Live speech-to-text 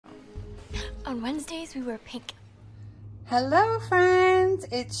On Wednesdays, we wear pink. Hello, friends.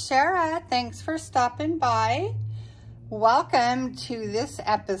 It's Shara. Thanks for stopping by. Welcome to this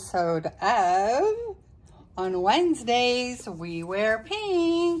episode of On Wednesdays, We Wear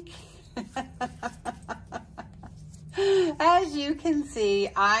Pink. As you can see,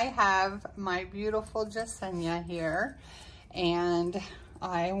 I have my beautiful Jessenia here, and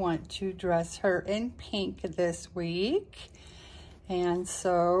I want to dress her in pink this week. And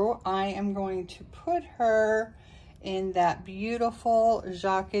so I am going to put her in that beautiful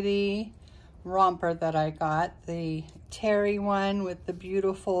jackety romper that I got, the terry one with the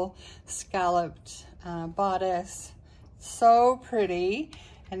beautiful scalloped bodice. So pretty.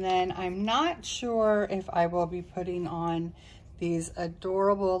 And then I'm not sure if I will be putting on these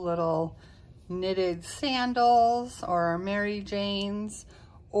adorable little knitted sandals or Mary Janes,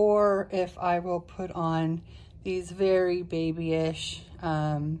 or if I will put on these very babyish,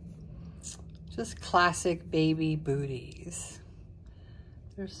 just classic baby booties.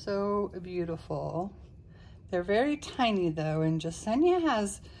 They're so beautiful. They're very tiny though, and Jessenia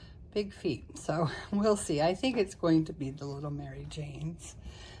has big feet, so we'll see. I think it's going to be the little Mary Janes.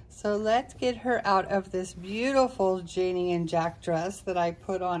 So let's get her out of this beautiful Janie and Jack dress that I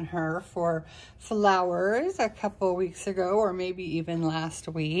put on her for flowers a couple weeks ago, or maybe even last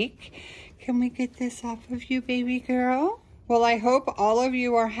week. Can we get this off of you, baby girl? Well, I hope all of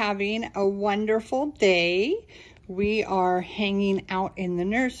you are having a wonderful day. We are hanging out in the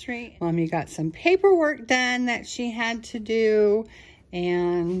nursery. Mommy got some paperwork done that she had to do,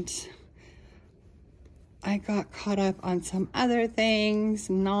 and I got caught up on some other things,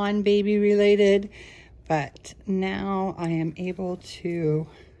 non-baby related, but now I am able to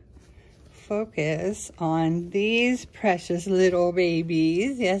focus on these precious little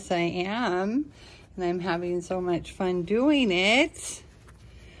babies. Yes, I am. And I'm having so much fun doing it.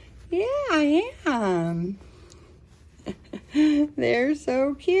 Yeah, I am. They're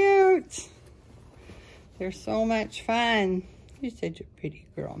so cute. They're so much fun. You're such a pretty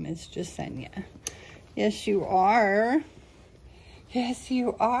girl, Miss Jessenia. Yes, you are. Yes,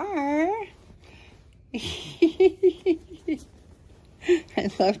 you are. I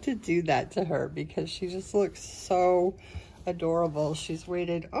love to do that to her because she just looks so adorable. She's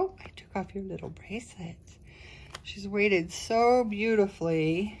waited, oh, I took off your little bracelet. She's waited so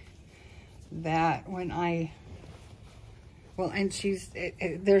beautifully that when I, well, and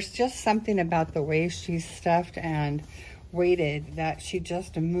there's just something about the way she's stuffed and weighted that she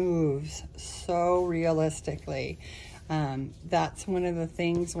just moves so realistically. That's one of the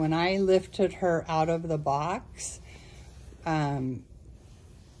things when I lifted her out of the box,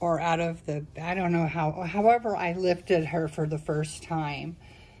 or out of the, I don't know however I lifted her for the first time,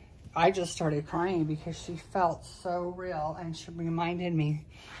 I just started crying because she felt so real, and she reminded me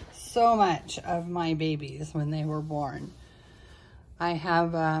so much of my babies when they were born. I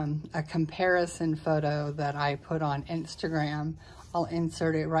have a comparison photo that I put on Instagram. I'll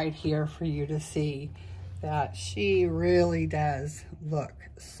insert it right here for you to see that she really does look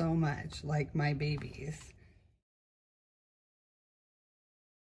so much like my babies.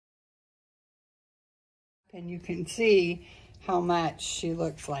 And you can see how much she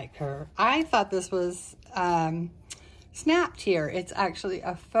looks like her. I thought this was snapped here. It's actually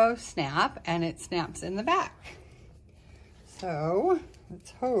a faux snap, and it snaps in the back. So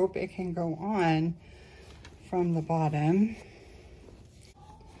let's hope it can go on from the bottom.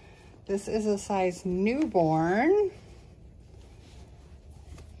 This is a size newborn.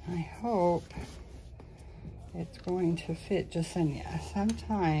 I hope it's going to fit Jessenia.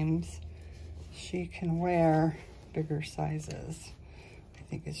 Sometimes she can wear bigger sizes. I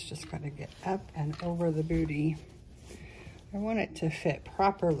think it's just got to get up and over the booty. I want it to fit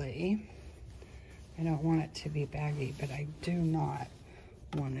properly. I don't want it to be baggy, but I do not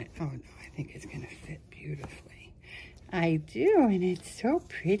want it. Oh no, I think it's going to fit beautifully. I do, and it's so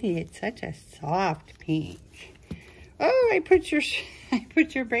pretty. It's such a soft pink. Oh, I put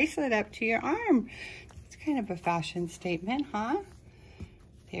your bracelet up to your arm. It's kind of a fashion statement, huh?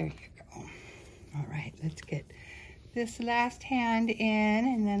 There you go. All right, let's get this last hand in,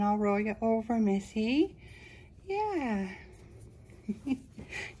 and then I'll roll you over, Missy. Yeah.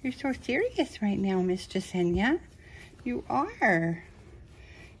 You're so serious right now, Miss Jessenia. You are.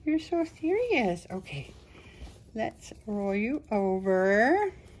 You're so serious. Okay, let's roll you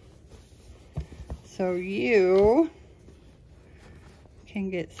over so you can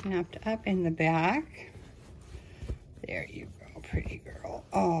get snapped up in the back. There you go, pretty girl.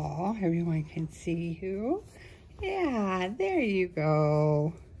 Oh, everyone can see you. Yeah, there you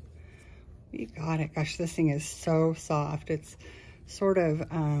go. You got it. Gosh, this thing is so soft. It's sort of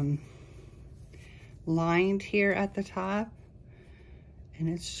lined here at the top. And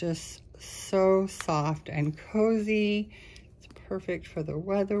it's just so soft and cozy. It's perfect for the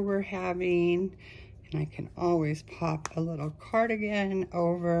weather we're having. And I can always pop a little cardigan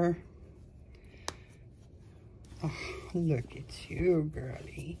over. Oh, look at you,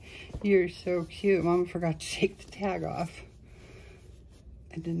 girlie. You're so cute. Mom forgot to take the tag off.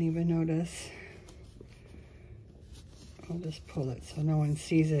 I didn't even notice. I'll just pull it so no one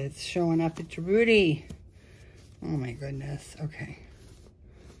sees it. It's showing up at your booty. Oh my goodness. Okay.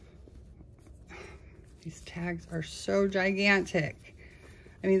 These tags are so gigantic.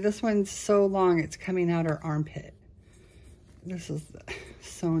 I mean, this one's so long, it's coming out her armpit. This is the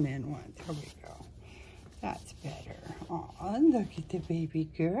sewn in one. There we go. That's better. Oh, look at the baby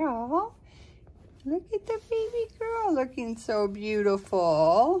girl. Look at the baby girl looking so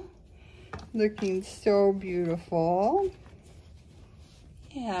beautiful. Looking so beautiful.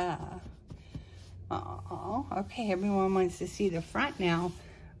 Yeah. Oh, okay. Everyone wants to see the front now.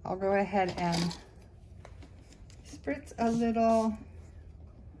 I'll go ahead and spritz a little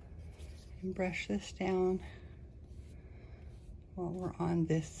and brush this down while we're on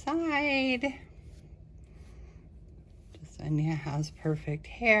this side. Jessenia has perfect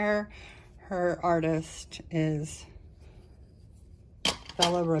hair. Her artist is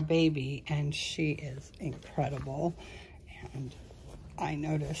Bella Baby, and she is incredible. And I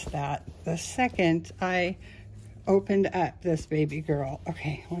noticed that the second I opened up this baby girl.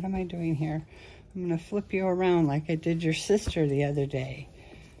 Okay, what am I doing here? I'm gonna flip you around like I did your sister the other day.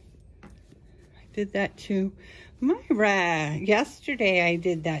 I did that to Myra. Yesterday I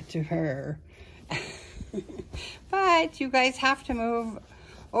did that to her. But you guys have to move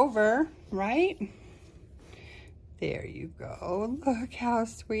over, right? There you go. Look how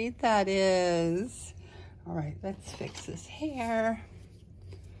sweet that is. All right, let's fix this hair.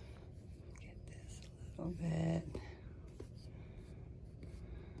 Get this a little bit.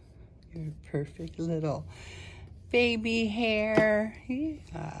 Your perfect little baby hair.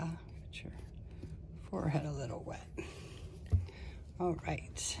 Yeah, get your forehead a little wet. All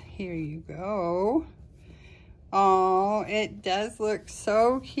right, here you go. Oh, it does look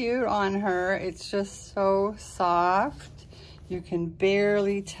so cute on her. It's just so soft. You can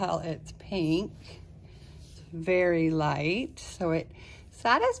barely tell it's pink. It's very light, so it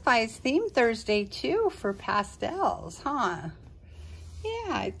satisfies Theme Thursday too for pastels, huh?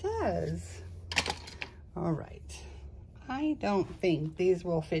 Yeah, it does. All right. I don't think these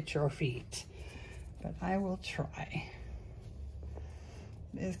will fit your feet, but I will try.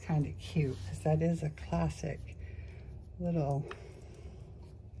 It is kind of cute because that is a classic little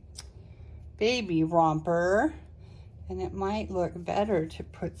baby romper, and it might look better to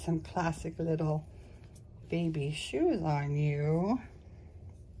put some classic little baby shoes on you.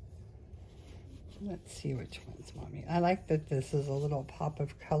 Let's see which one's Mommy. I like that this is a little pop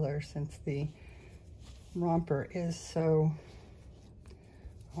of color since the romper is so...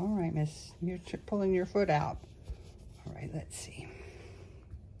 All right, miss, you're pulling your foot out. All right, let's see.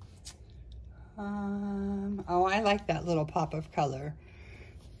 Oh, I like that little pop of color.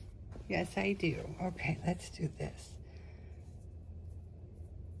 Yes, I do. Okay, let's do this.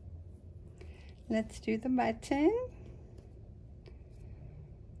 Let's do the button.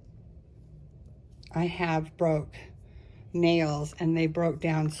 I have broke nails, and they broke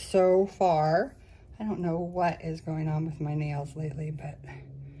down so far. I don't know what is going on with my nails lately, but I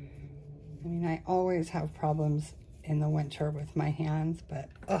mean, I always have problems in the winter with my hands, but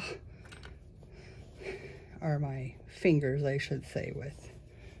ugh. Or my fingers, I should say, with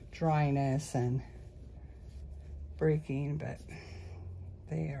dryness and breaking, but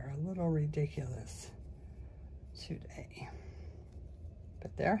they are a little ridiculous today.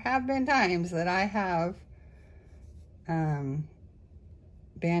 But there have been times that I have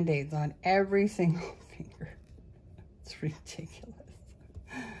Band-Aids on every single finger. It's ridiculous.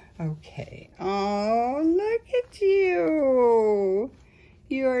 Okay. Oh, look at you.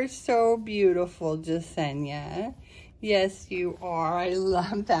 You are so beautiful, Jessenia. Yes, you are. I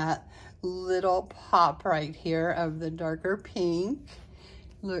love that little pop right here of the darker pink.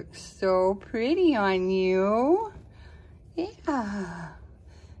 Looks so pretty on you. Yeah,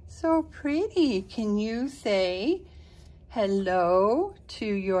 so pretty. Can you say hello to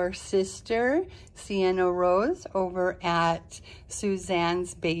your sister, Sienna Rose, over at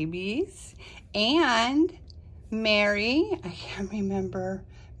Suzanne's Babies, and Mary, I can't remember,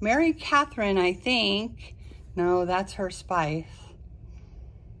 Mary Catherine, I think. No, that's her Spice.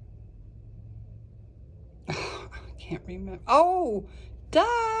 Oh, I can't remember. Oh, duh,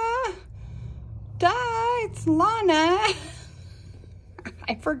 it's Lana.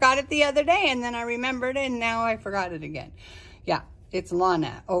 I forgot it the other day, and then I remembered it, and now I forgot it again. Yeah, it's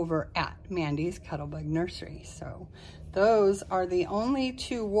Lana over at Mandy's Cuddlebug Nursery. So those are the only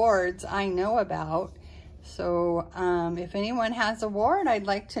 2 wards I know about. So if anyone has a ward, I'd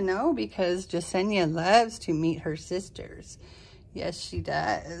like to know, because Jessenia loves to meet her sisters. Yes, she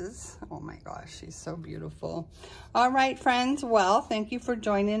does. Oh my gosh, she's so beautiful. All right, friends. Well, thank you for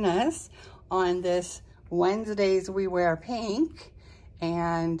joining us on this Wednesdays We Wear Pink.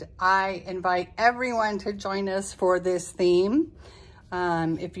 And I invite everyone to join us for this theme.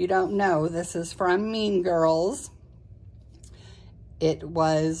 If you don't know, this is from Mean Girls. It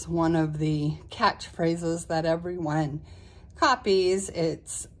was one of the catchphrases that everyone copies.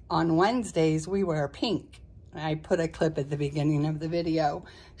 It's on Wednesdays we wear pink. I put a clip at the beginning of the video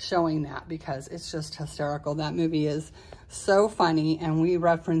showing that because it's just hysterical. That movie is so funny and we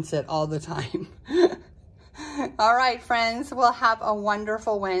reference it all the time. All right, friends, we'll have a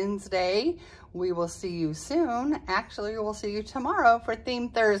wonderful Wednesday. We will see you soon. Actually, we'll see you tomorrow for Theme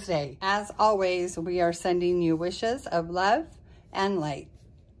Thursday. As always, we are sending you wishes of love and light.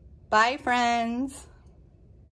 Bye, friends.